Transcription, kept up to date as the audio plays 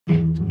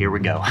Here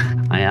we go.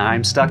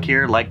 I'm stuck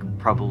here like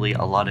probably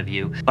a lot of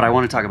you, but I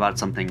want to talk about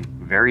something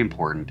very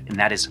important, and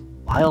that is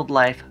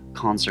wildlife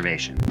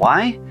conservation.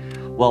 Why?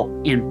 Well,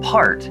 in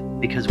part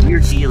because we're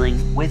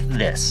dealing with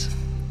this.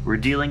 We're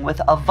dealing with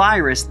a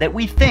virus that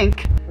we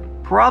think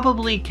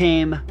probably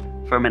came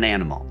from an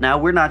animal. Now,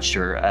 we're not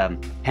sure.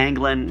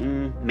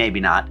 Pangolin,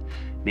 maybe not.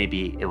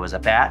 Maybe it was a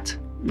bat,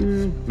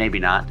 maybe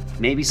not.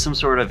 Maybe some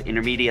sort of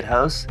intermediate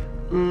host.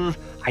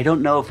 I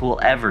don't know if we'll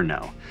ever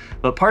know.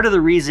 But part of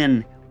the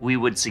reason we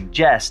would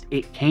suggest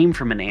it came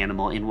from an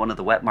animal in one of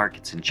the wet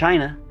markets in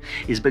China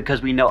is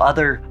because we know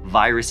other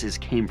viruses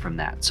came from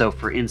that. So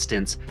for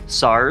instance,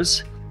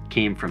 SARS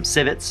came from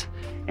civets,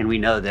 and we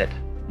know that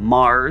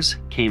MARS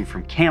came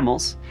from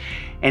camels.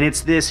 And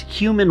it's this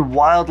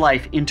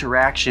human-wildlife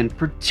interaction,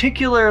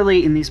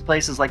 particularly in these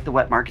places like the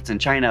wet markets in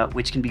China,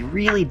 which can be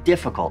really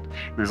difficult.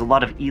 And there's a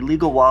lot of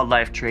illegal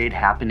wildlife trade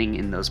happening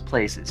in those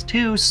places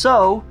too.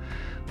 So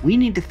we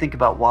need to think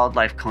about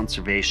wildlife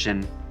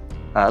conservation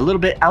a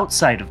little bit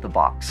outside of the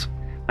box.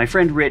 My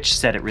friend Rich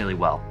said it really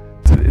well.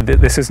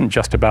 This isn't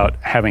just about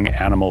having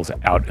animals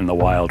out in the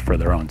wild for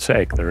their own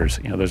sake. There's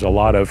a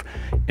lot of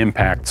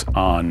impacts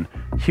on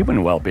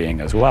human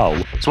well-being as well.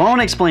 So I want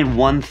to explain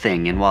one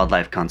thing in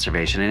wildlife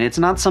conservation, and it's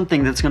not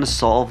something that's going to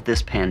solve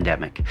this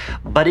pandemic,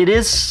 but it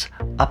is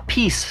a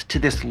piece to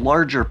this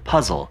larger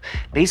puzzle.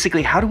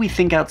 Basically, how do we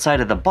think outside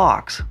of the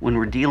box when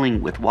we're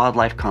dealing with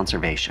wildlife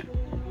conservation?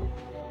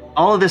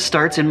 All of this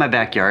starts in my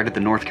backyard at the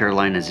North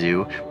Carolina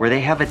Zoo, where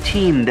they have a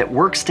team that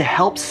works to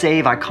help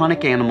save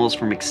iconic animals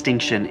from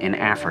extinction in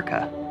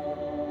Africa.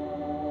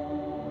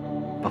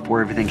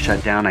 Before everything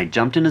shut down, I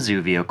jumped in a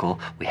zoo vehicle.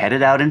 We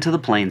headed out into the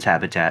plains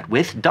habitat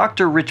with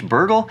Dr. Rich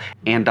Burgle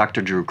and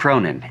Dr. Drew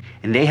Cronin,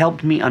 and they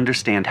helped me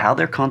understand how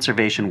their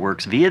conservation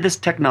works via this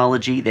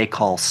technology they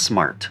call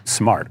SMART.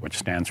 SMART, which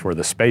stands for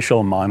the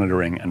Spatial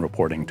Monitoring and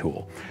Reporting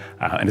Tool.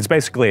 And it's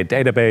basically a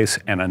database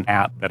and an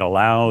app that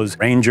allows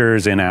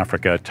rangers in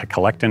Africa to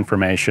collect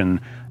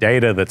information,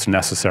 data that's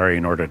necessary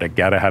in order to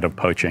get ahead of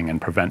poaching and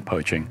prevent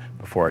poaching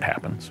before it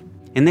happens.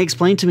 And they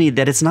explained to me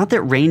that it's not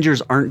that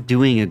rangers aren't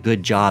doing a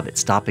good job at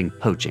stopping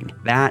poaching.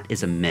 That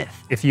is a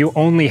myth. If you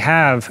only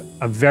have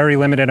a very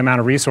limited amount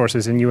of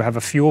resources and you have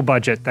a fuel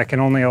budget that can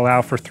only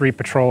allow for 3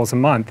 patrols a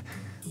month,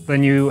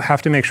 then you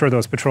have to make sure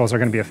those patrols are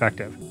going to be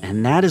effective.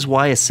 And that is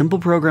why a simple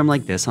program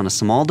like this on a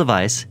small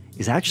device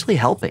is actually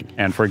helping.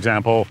 And for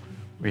example,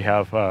 we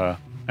have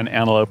an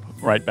antelope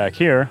right back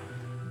here,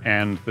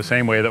 and the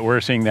same way that we're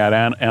seeing that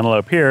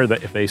antelope here,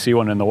 that if they see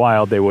one in the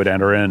wild, they would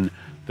enter in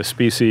the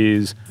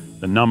species,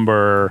 the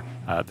number,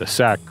 the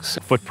sex,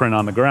 footprint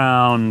on the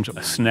ground,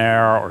 a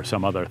snare or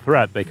some other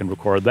threat. They can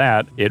record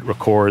that. It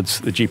records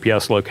the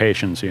GPS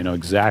location so you know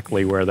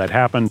exactly where that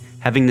happened.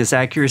 Having this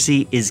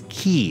accuracy is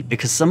key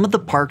because some of the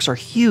parks are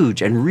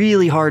huge and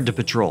really hard to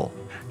patrol.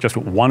 Just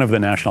one of the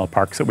national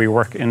parks that we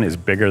work in is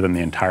bigger than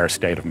the entire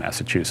state of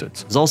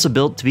Massachusetts. It's also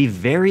built to be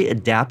very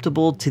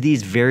adaptable to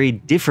these very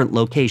different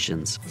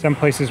locations. Some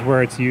places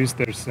where it's used,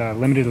 there's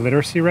limited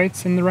literacy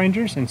rates in the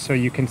rangers, and so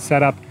you can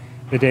set up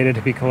the data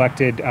to be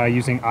collected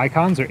using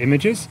icons or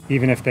images.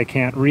 Even if they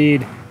can't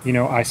read,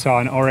 I saw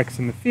an oryx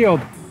in the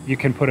field, you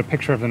can put a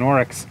picture of an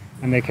oryx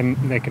and they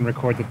can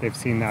record that they've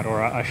seen that,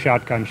 or a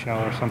shotgun shell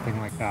or something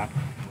like that.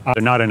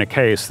 They're not in a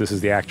case. This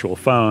is the actual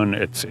phone.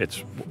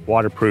 It's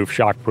waterproof,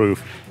 shockproof,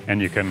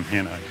 and you can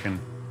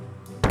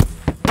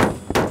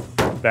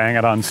bang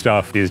it on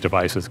stuff. These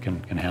devices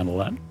can handle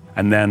that.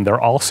 And then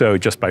they're also,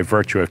 just by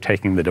virtue of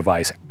taking the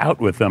device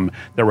out with them,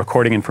 they're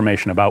recording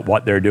information about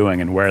what they're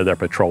doing and where they're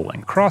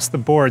patrolling. Across the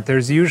board,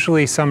 there's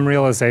usually some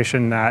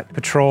realization that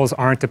patrols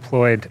aren't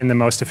deployed in the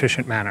most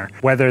efficient manner.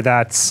 Whether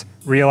that's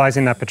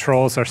realizing that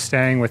patrols are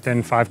staying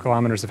within 5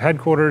 kilometers of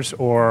headquarters,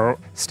 or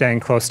staying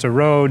close to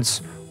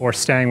roads, or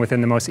staying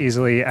within the most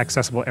easily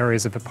accessible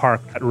areas of the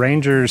park.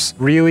 Rangers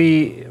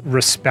really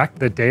respect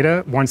the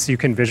data once you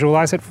can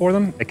visualize it for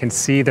them. They can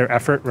see their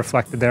effort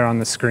reflected there on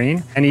the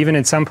screen. And even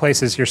in some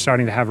places, you're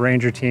starting to have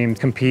ranger teams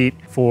compete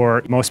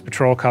for most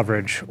patrol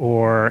coverage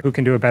or who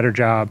can do a better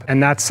job.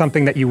 And that's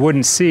something that you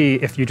wouldn't see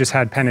if you just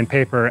had pen and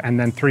paper and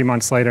then 3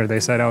 months later they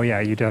said, oh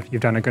yeah, you've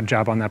done a good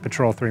job on that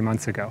patrol 3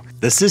 months ago.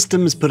 The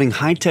system is putting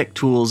high-tech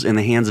tools in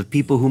the hands of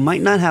people who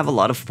might not have a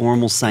lot of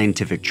formal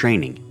scientific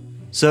training.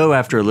 So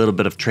after a little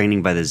bit of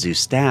training by the zoo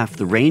staff,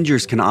 the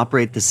rangers can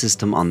operate the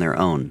system on their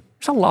own.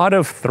 There's a lot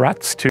of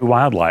threats to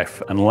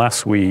wildlife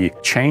unless we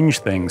change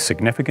things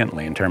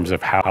significantly in terms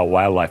of how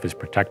wildlife is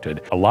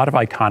protected. A lot of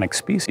iconic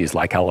species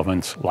like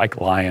elephants,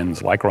 like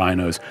lions, like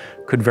rhinos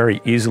could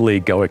very easily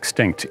go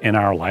extinct in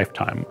our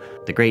lifetime.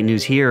 The great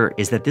news here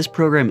is that this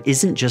program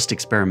isn't just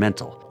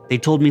experimental. They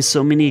told me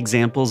so many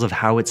examples of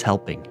how it's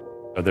helping.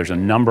 There's a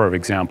number of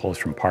examples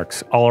from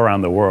parks all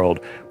around the world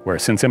where,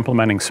 since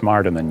implementing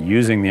SMART and then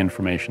using the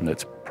information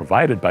that's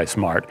provided by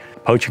SMART,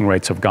 poaching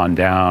rates have gone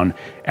down,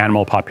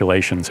 animal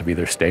populations have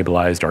either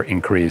stabilized or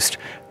increased,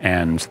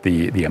 and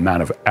the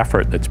amount of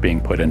effort that's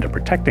being put into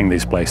protecting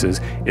these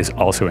places is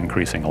also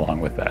increasing along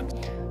with that.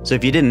 So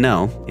if you didn't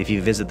know, if you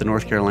visit the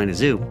North Carolina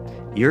Zoo,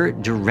 you're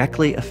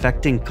directly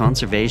affecting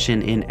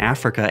conservation in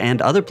Africa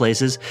and other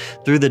places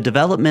through the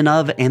development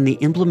of and the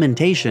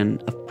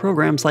implementation of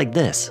programs like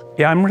this.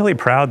 Yeah, I'm really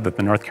proud that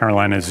the North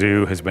Carolina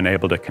Zoo has been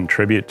able to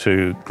contribute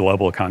to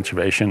global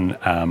conservation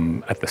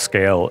at the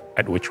scale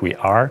at which we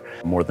are.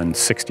 More than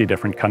 60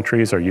 different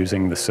countries are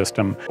using the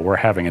system. We're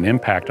having an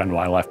impact on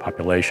wildlife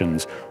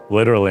populations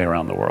literally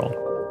around the world.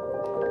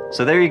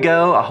 So there you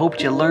go. I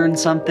hope you learned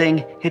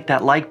something. Hit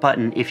that like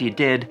button if you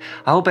did.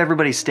 I hope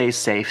everybody stays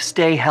safe,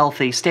 stay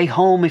healthy, stay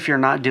home if you're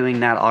not doing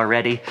that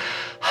already.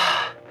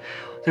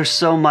 There's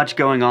so much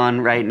going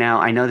on right now.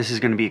 I know this is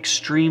going to be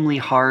extremely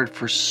hard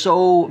for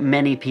so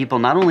many people,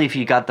 not only if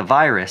you got the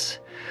virus,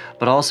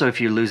 but also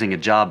if you're losing a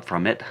job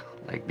from it.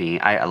 Like me,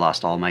 I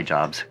lost all my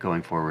jobs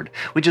going forward,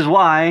 which is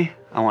why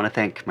I want to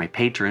thank my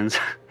patrons.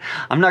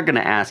 I'm not going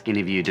to ask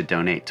any of you to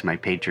donate to my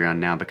Patreon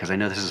now because I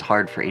know this is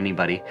hard for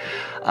anybody.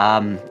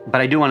 But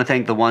I do want to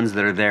thank the ones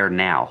that are there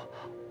now.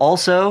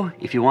 Also,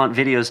 if you want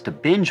videos to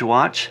binge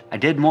watch, I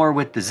did more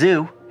with the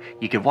zoo.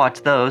 You could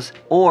watch those,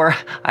 or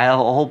I have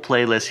a whole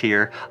playlist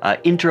here,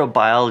 intro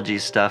biology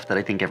stuff that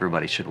I think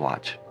everybody should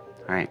watch.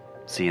 All right,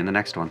 see you in the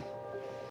next one.